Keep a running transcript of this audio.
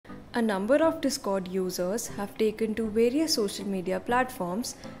A number of Discord users have taken to various social media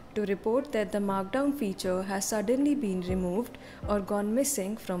platforms to report that the Markdown feature has suddenly been removed or gone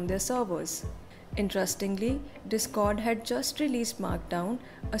missing from their servers. Interestingly, Discord had just released Markdown,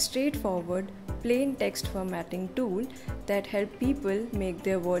 a straightforward, plain text formatting tool that helped people make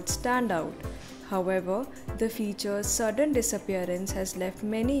their words stand out. However, the feature's sudden disappearance has left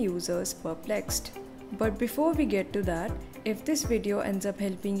many users perplexed. But before we get to that, if this video ends up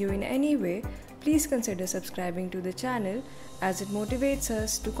helping you in any way, please consider subscribing to the channel as it motivates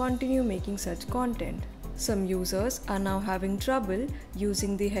us to continue making such content. Some users are now having trouble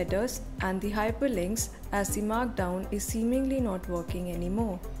using the headers and the hyperlinks as the Markdown is seemingly not working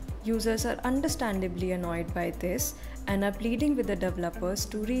anymore. Users are understandably annoyed by this and are pleading with the developers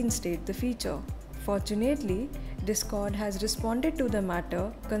to reinstate the feature. Fortunately, Discord has responded to the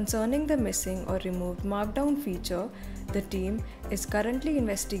matter concerning the missing or removed Markdown feature. The team is currently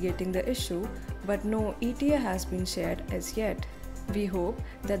investigating the issue, but no ETA has been shared as yet. We hope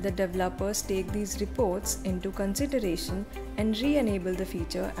that the developers take these reports into consideration and re-enable the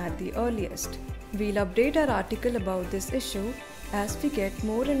feature at the earliest. We'll update our article about this issue as we get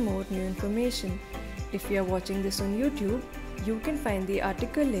more and more new information. If you are watching this on YouTube, you can find the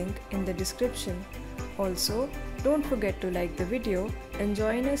article link in the description. Also, don't forget to like the video and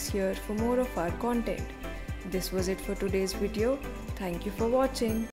join us here for more of our content. This was it for today's video. Thank you for watching.